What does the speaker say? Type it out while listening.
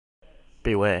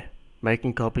Beware,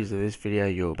 making copies of this video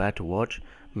you're about to watch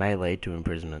may lead to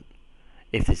imprisonment.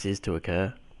 If this is to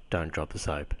occur, don't drop the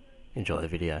soap. Enjoy the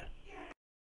video.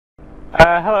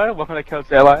 Hello, welcome to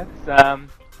Ketut Airlines.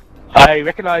 I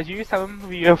recognise you, some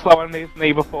of you have flown with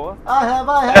me before. I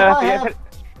have.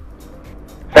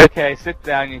 Okay, sit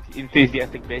down, you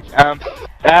enthusiastic bitch.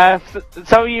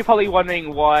 Some of you are probably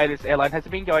wondering why this airline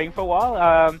hasn't been going for a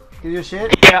while. Give you a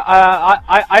shit? Yeah,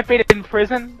 I've been in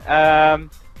prison.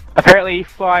 Apparently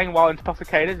flying while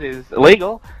intoxicated is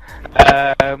illegal.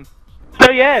 So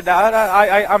yeah,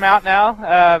 I'm out now.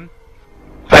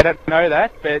 I don't know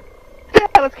that, but yeah,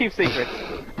 let's keep secrets.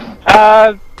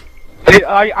 I'm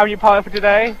your pilot for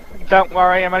today. Don't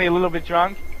worry, I'm only a little bit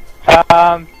drunk.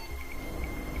 Yeah,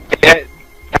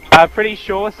 I'm pretty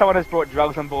sure someone has brought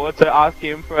drugs on board, so ask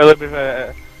him for a little bit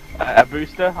of a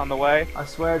booster on the way. I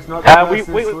swear it's not the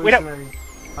person we don't.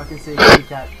 I can see a kitty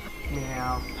cat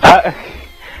meow.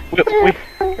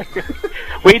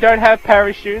 We don't have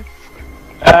parachutes.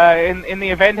 In the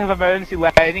event of emergency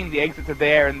landing, the exits are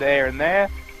there and there and there,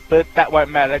 but that won't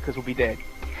matter because we'll be dead.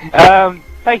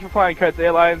 Thank you for flying Ketut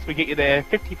Airlines. We get you there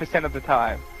 50% of the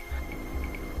time.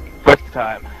 Most of the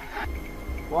time.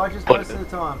 Why just most of the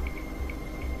time?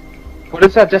 What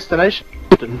is our destination?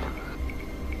 Is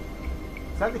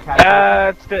that the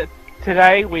cat?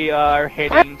 Today we are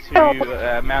heading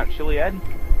to Mount Chiliad.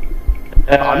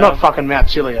 Not fucking Mount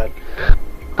Chiliad.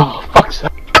 Oh, fuck's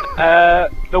sake.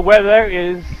 The weather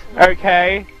is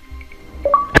okay.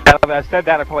 Now that I said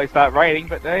that, it'll probably start raining,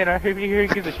 but you know, who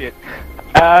gives a shit?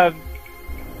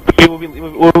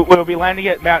 We'll be landing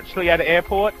at Mount Chiliad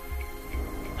Airport.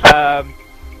 Don't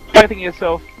think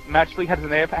yourself, Mount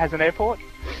Chiliad has an airport?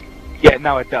 Yeah,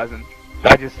 no, it doesn't.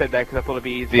 I just said that because I thought it'd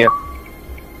be easier.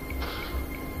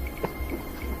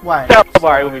 Wait. Don't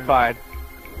worry, we'll be fine.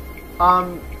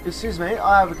 Excuse me,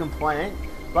 I have a complaint.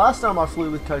 Last time I flew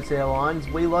with Ketut Airlines,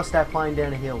 we lost our plane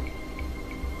down a hill.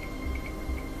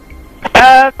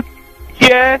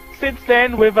 Yeah, since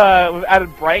then we've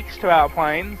added brakes to our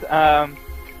planes.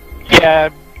 Yeah,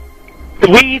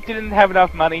 we didn't have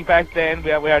enough money back then.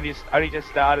 We only just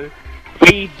started.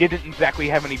 We didn't exactly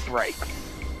have any brakes.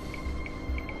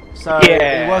 So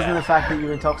yeah. It wasn't the fact that you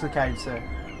were intoxicated, sir.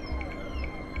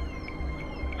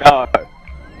 Oh.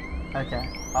 Okay,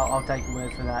 I'll take your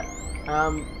word for that.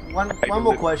 One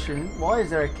more question. Why is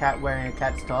there a cat wearing a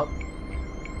cat's top?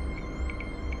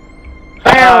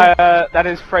 That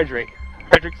is Fredric.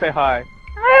 Fredric, say hi.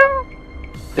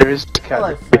 There is a cat.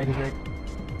 Hello, Fredric.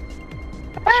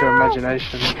 It's your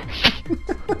imagination.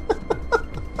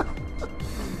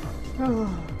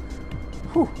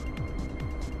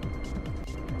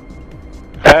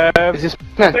 Is this...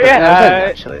 So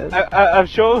yeah, I'm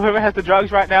sure whoever has the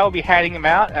drugs right now will be handing them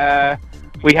out.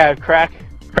 We have crack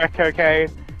cocaine,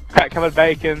 crack-covered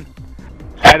bacon,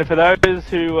 and for those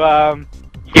who,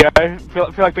 you know,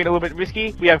 feel like being a little bit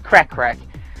risky, we have crack. Crack?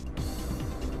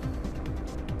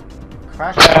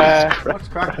 What's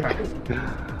crack?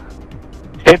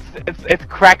 It's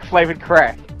crack-flavored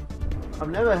crack. I've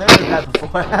never heard of that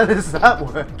before. How does that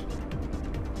work?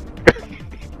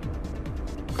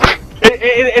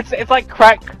 It's like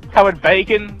crack-covered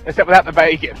bacon, except without the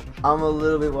bacon. I'm a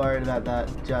little bit worried about that,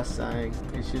 just saying.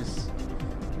 It's just...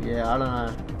 yeah, I don't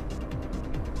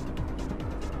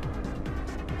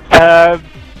know.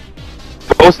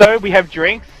 Also, we have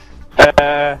drinks.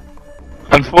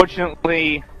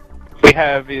 Unfortunately, we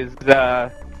have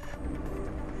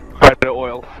predator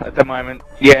oil at the moment.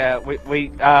 Yeah,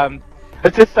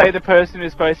 let's just say the person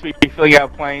who's supposed to be filling our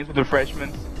planes with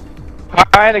refreshments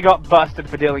kinda got busted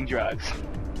for dealing drugs.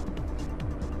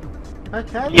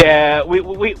 Okay. Yeah,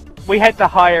 we had to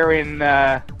hire in.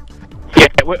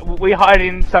 We hired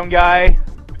in some guy,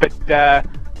 but I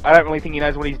don't really think he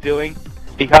knows what he's doing.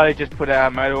 He kind of just put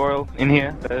motor oil in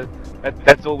here. So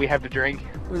that's all we have to drink.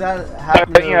 Would that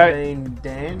happen to have been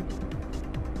Dan?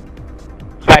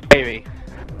 Maybe.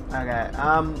 Okay.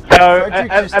 So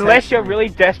unless you're really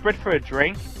desperate for a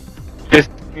drink, just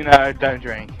don't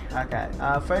drink. Okay.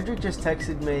 Fredric just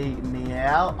texted me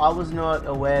meow. I was not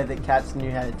aware that cats knew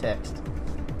how to text.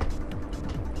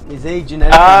 Is he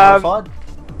genetically modified?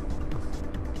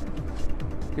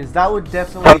 Because that would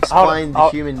definitely explain the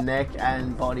human neck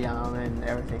and body arm and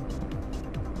everything.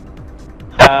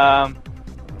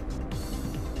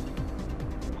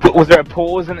 Was there a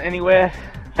pause in anywhere?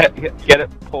 Get it?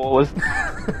 Pause.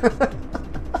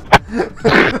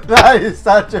 That is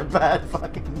such a bad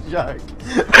fucking joke.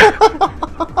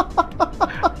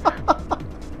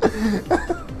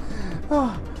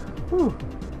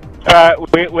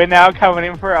 Alright, we're now coming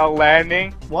in for our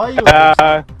landing. Why are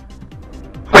you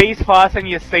Please fasten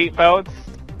your seatbelts.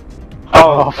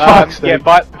 Oh, fuck's yeah.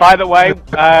 sake. By the way,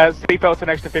 seatbelts an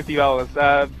extra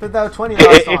 $50. But they were 20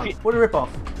 last time. you- What a rip-off.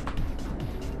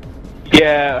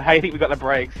 Yeah. How do you think we got the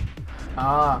brakes?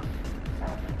 Ah.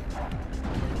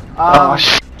 Oh,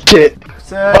 shit.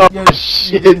 Sir, Oh, you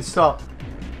shit. didn't stop.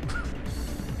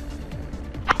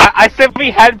 I said we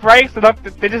had brakes,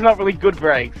 they're just not really good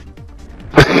brakes.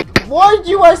 Why did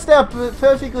you waste our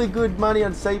perfectly good money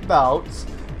on seatbelts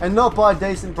and not buy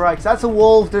decent brakes? That's a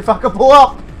wall to fucking pull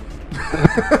up.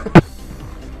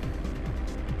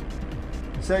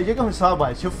 So you're going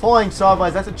sideways. You're flying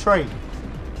sideways. That's a tree.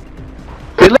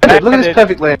 We landed. Look at this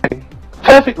perfect landing.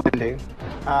 Perfect landing.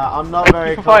 I'm not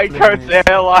very People flying confident in Coast this.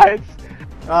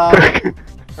 Airlines.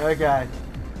 Okay.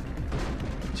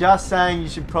 Just saying, you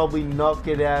should probably not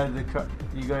get out of the.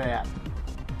 You got out.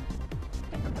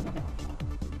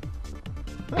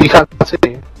 You can't see.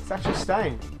 It's actually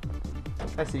staying.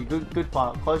 That's it. Good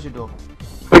pilot. Close your door.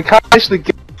 We can't actually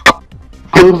get up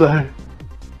hill though.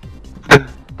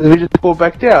 Then we just fall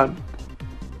back down.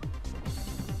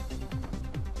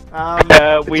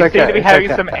 We It's okay, seem to be it's having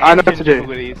okay. some I know what to engine do.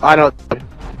 difficulties. I know what to do.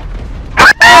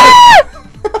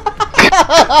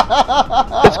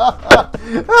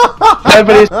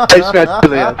 Nobody's face match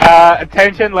Julia.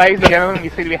 Attention, ladies and gentlemen, we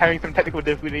seem to be having some technical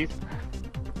difficulties.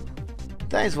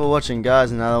 Thanks for watching,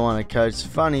 guys. Another one of Coach's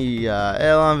funny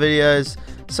airline videos.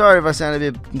 Sorry if I sound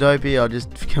a bit dopey. I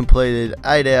just completed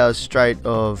 8 hours straight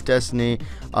of Destiny.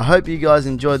 I hope you guys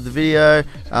enjoyed the video.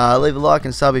 Leave a like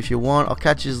and sub if you want. I'll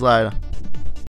catch you later.